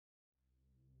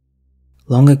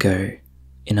Long ago,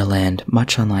 in a land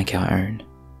much unlike our own,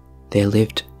 there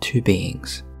lived two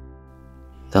beings,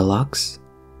 the Lux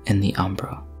and the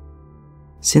Umbra.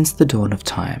 Since the dawn of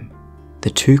time,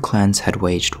 the two clans had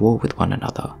waged war with one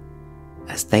another,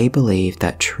 as they believed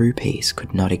that true peace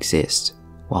could not exist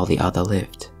while the other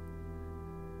lived.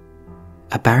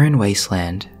 A barren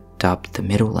wasteland, dubbed the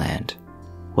Middle Land,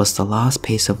 was the last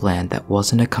piece of land that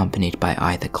wasn't accompanied by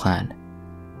either clan,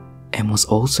 and was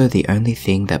also the only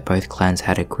thing that both clans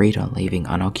had agreed on leaving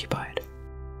unoccupied.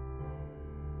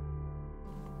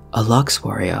 A Lux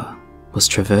warrior was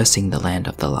traversing the land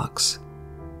of the Lux,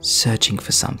 searching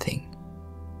for something.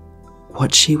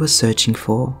 What she was searching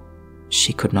for,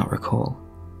 she could not recall.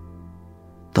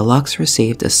 The Lux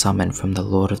received a summon from the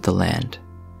Lord of the land,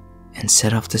 and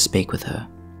set off to speak with her.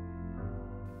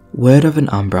 Word of an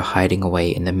Umbra hiding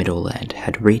away in the Middle Land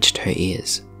had reached her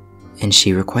ears, and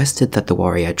she requested that the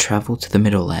warrior travel to the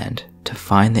Middle Land to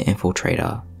find the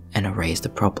infiltrator and erase the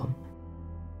problem.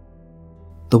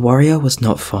 The warrior was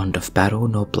not fond of battle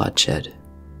nor bloodshed,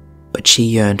 but she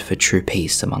yearned for true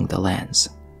peace among the lands.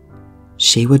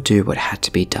 She would do what had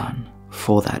to be done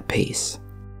for that peace.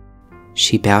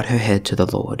 She bowed her head to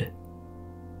the Lord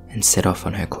and set off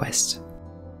on her quest.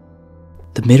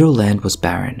 The Middle Land was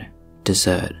barren,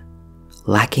 desert,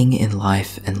 lacking in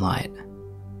life and light,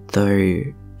 though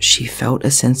she felt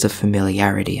a sense of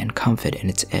familiarity and comfort in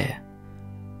its air.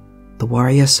 The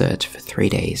warrior searched for 3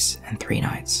 days and 3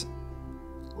 nights,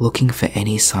 looking for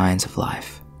any signs of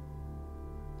life,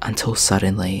 until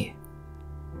suddenly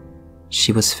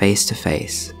she was face to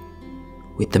face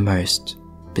with the most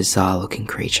bizarre looking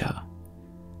creature.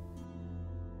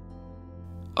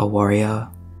 A warrior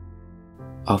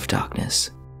of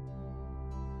darkness.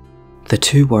 The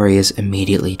two warriors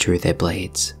immediately drew their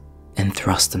blades and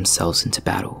thrust themselves into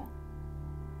battle.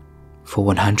 For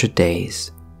 100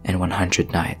 days and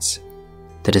 100 nights,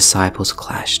 the disciples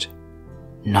clashed,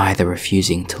 neither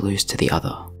refusing to lose to the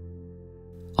other.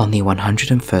 On the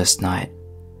 101st night,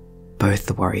 both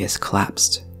the warriors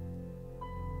collapsed.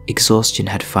 Exhaustion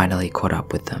had finally caught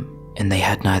up with them, and they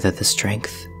had neither the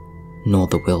strength nor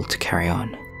the will to carry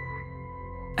on.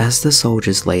 As the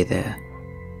soldiers lay there,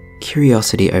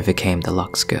 curiosity overcame the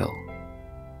Lux girl.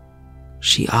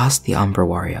 She asked the Umbra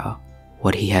warrior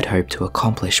what he had hoped to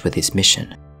accomplish with his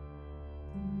mission.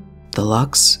 The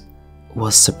Lux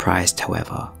was surprised,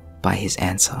 however, by his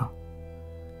answer.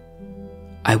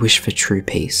 "I wish for true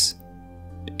peace.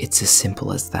 It's as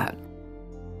simple as that."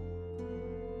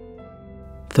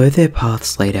 Though their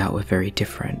paths laid out were very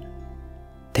different,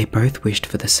 they both wished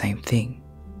for the same thing: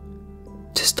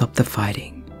 to stop the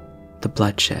fighting, the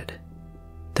bloodshed,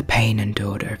 the pain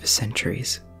endured over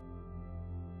centuries.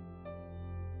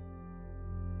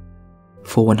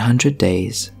 For 100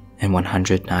 days and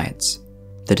 100 nights,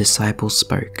 the disciples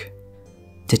spoke.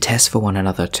 The test for one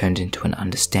another turned into an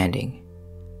understanding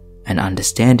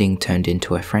turned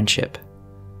into a friendship,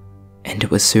 and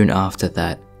it was soon after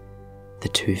that the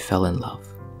two fell in love.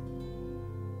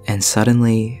 And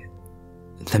suddenly,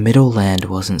 the Middle Land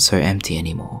wasn't so empty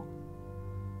anymore.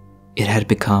 It had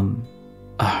become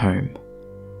a home,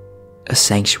 a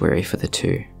sanctuary for the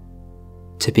two,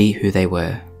 to be who they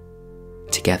were,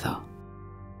 together.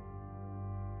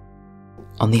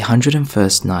 On the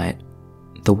 101st night,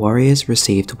 the warriors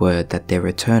received word that their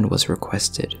return was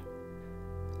requested.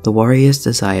 The warriors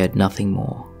desired nothing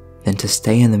more than to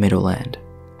stay in the Middle Land,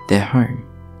 their home,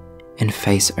 and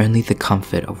face only the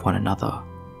comfort of one another,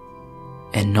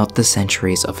 and not the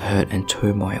centuries of hurt and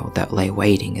turmoil that lay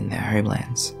waiting in their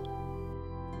homelands.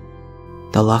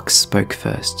 The Lux spoke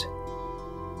first.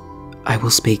 "I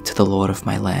will speak to the Lord of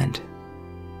my land.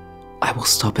 I will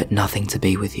stop at nothing to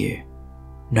be with you,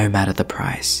 no matter the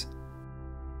price."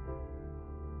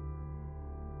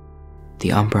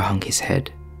 The Umbra hung his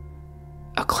head.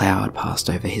 A cloud passed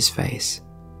over his face.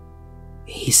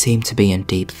 He seemed to be in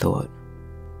deep thought.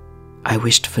 "I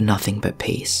wished for nothing but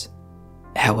peace.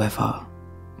 However,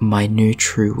 my new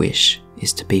true wish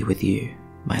is to be with you,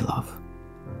 my love.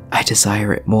 I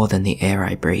desire it more than the air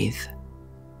I breathe.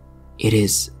 It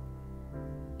is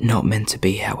not meant to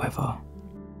be, however."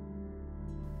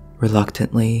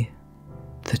 Reluctantly,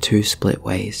 the two split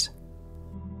ways.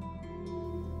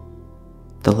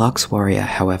 The Lux warrior,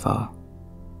 however,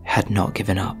 had not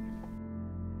given up.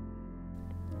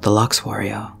 The Lux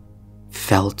warrior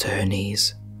fell to her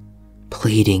knees,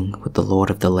 pleading with the Lord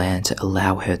of the land to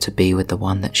allow her to be with the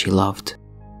one that she loved.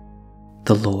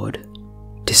 The Lord,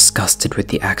 disgusted with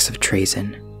the acts of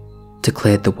treason,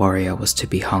 declared the warrior was to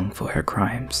be hung for her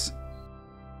crimes.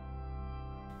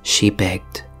 She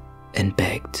begged and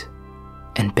begged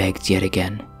and begged yet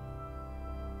again.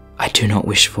 "I do not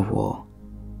wish for war.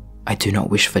 I do not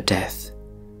wish for death.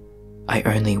 I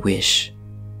only wish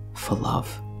for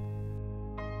love."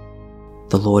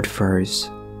 The Lord froze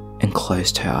and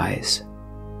closed her eyes,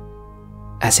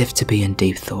 as if to be in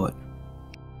deep thought.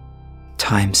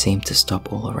 Time seemed to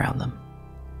stop all around them.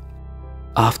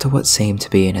 After what seemed to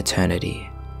be an eternity,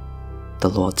 the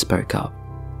Lord spoke up.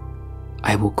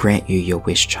 "I will grant you your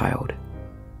wish, child.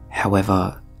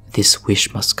 However, this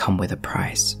wish must come with a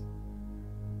price.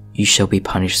 You shall be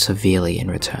punished severely in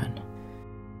return."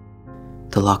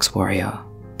 The Lux warrior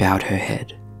bowed her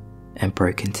head and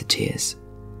broke into tears.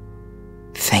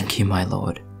 "Thank you, my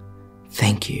lord.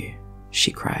 Thank you,"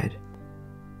 she cried.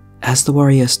 As the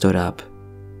warrior stood up,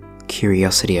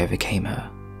 curiosity overcame her.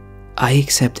 "I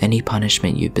accept any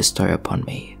punishment you bestow upon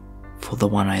me for the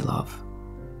one I love.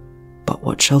 But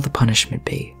what shall the punishment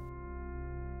be?"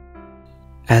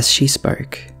 As she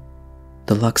spoke,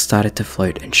 the Lux started to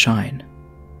float and shine,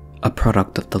 a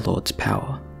product of the Lord's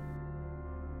power.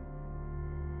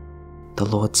 The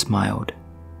Lord smiled,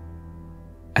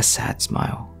 a sad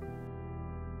smile.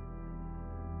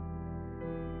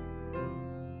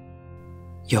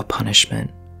 "Your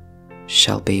punishment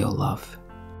shall be your love."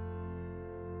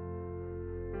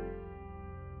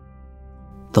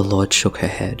 The Lord shook her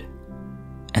head,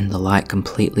 and the light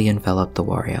completely enveloped the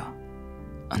warrior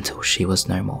until she was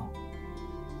no more.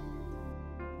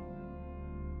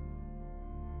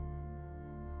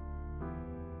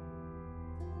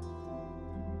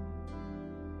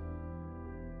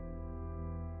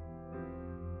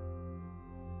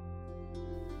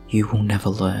 You will never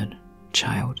learn,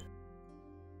 child.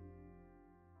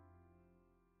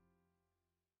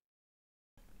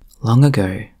 Long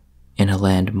ago, in a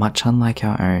land much unlike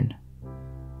our own,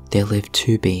 there lived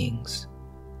two beings,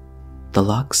 the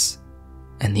Lux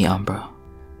and the Umbra.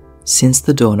 Since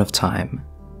the dawn of time,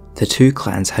 the two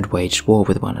clans had waged war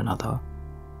with one another,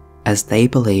 as they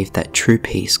believed that true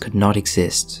peace could not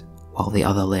exist while the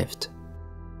other lived.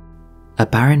 A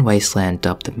barren wasteland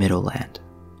dubbed the Middle Land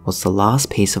was the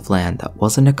last piece of land that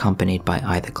wasn't accompanied by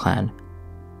either clan,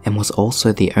 and was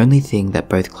also the only thing that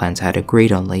both clans had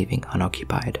agreed on leaving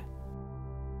unoccupied.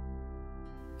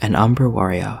 An Umbra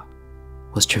warrior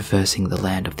was traversing the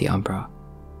land of the Umbra,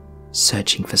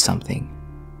 searching for something.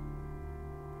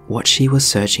 What she was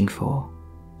searching for,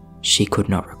 she could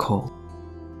not recall.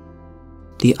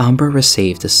 The Umbra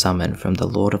received a summon from the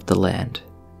Lord of the land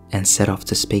and set off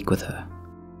to speak with her.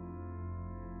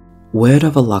 Word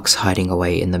of a Lux hiding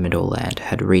away in the Middle Land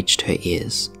had reached her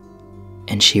ears,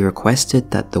 and she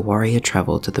requested that the warrior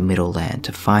travel to the Middle Land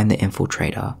to find the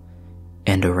infiltrator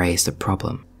and erase the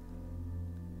problem.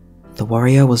 The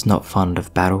warrior was not fond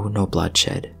of battle nor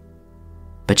bloodshed,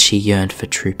 but she yearned for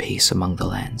true peace among the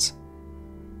lands.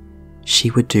 She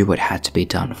would do what had to be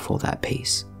done for that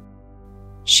peace.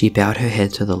 She bowed her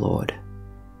head to the Lord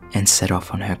and set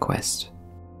off on her quest.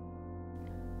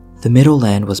 The Middle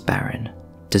Land was barren,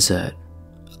 desert,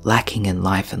 lacking in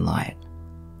life and light,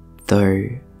 though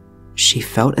she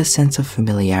felt a sense of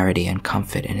familiarity and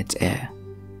comfort in its air.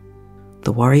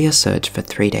 The warrior searched for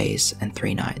 3 days and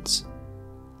 3 nights,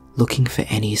 looking for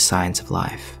any signs of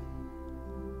life,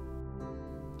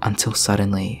 until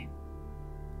suddenly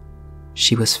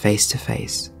she was face to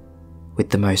face with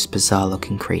the most bizarre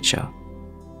looking creature.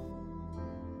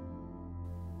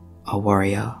 A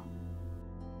warrior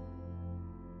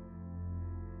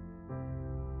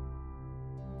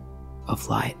of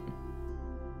light.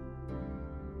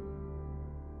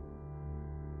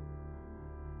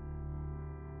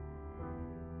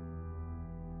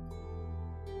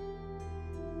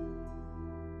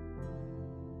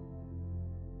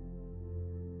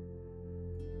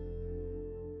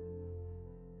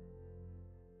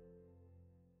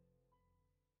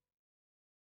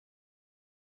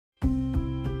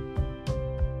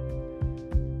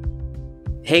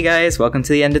 Hey guys, welcome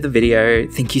to the end of the video.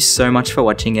 Thank you so much for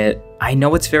watching it. I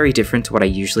know it's very different to what I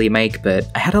usually make, but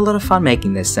I had a lot of fun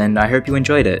making this and I hope you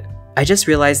enjoyed it. I just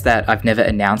realized that I've never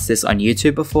announced this on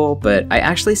YouTube before, but I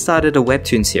actually started a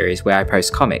webtoon series where I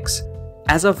post comics.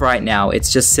 As of right now,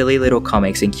 it's just silly little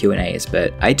comics and Q&As,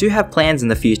 but I do have plans in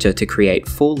the future to create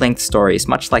full-length stories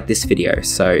much like this video,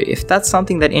 so if that's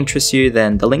something that interests you,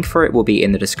 then the link for it will be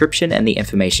in the description and the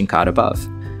information card above.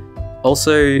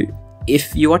 Also,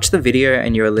 if you watch the video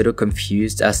and you're a little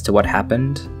confused as to what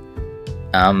happened,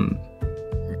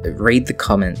 read the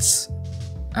comments.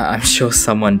 I'm sure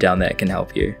someone down there can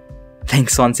help you.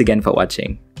 Thanks once again for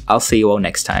watching. I'll see you all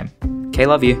next time. Okay,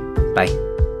 love you. Bye.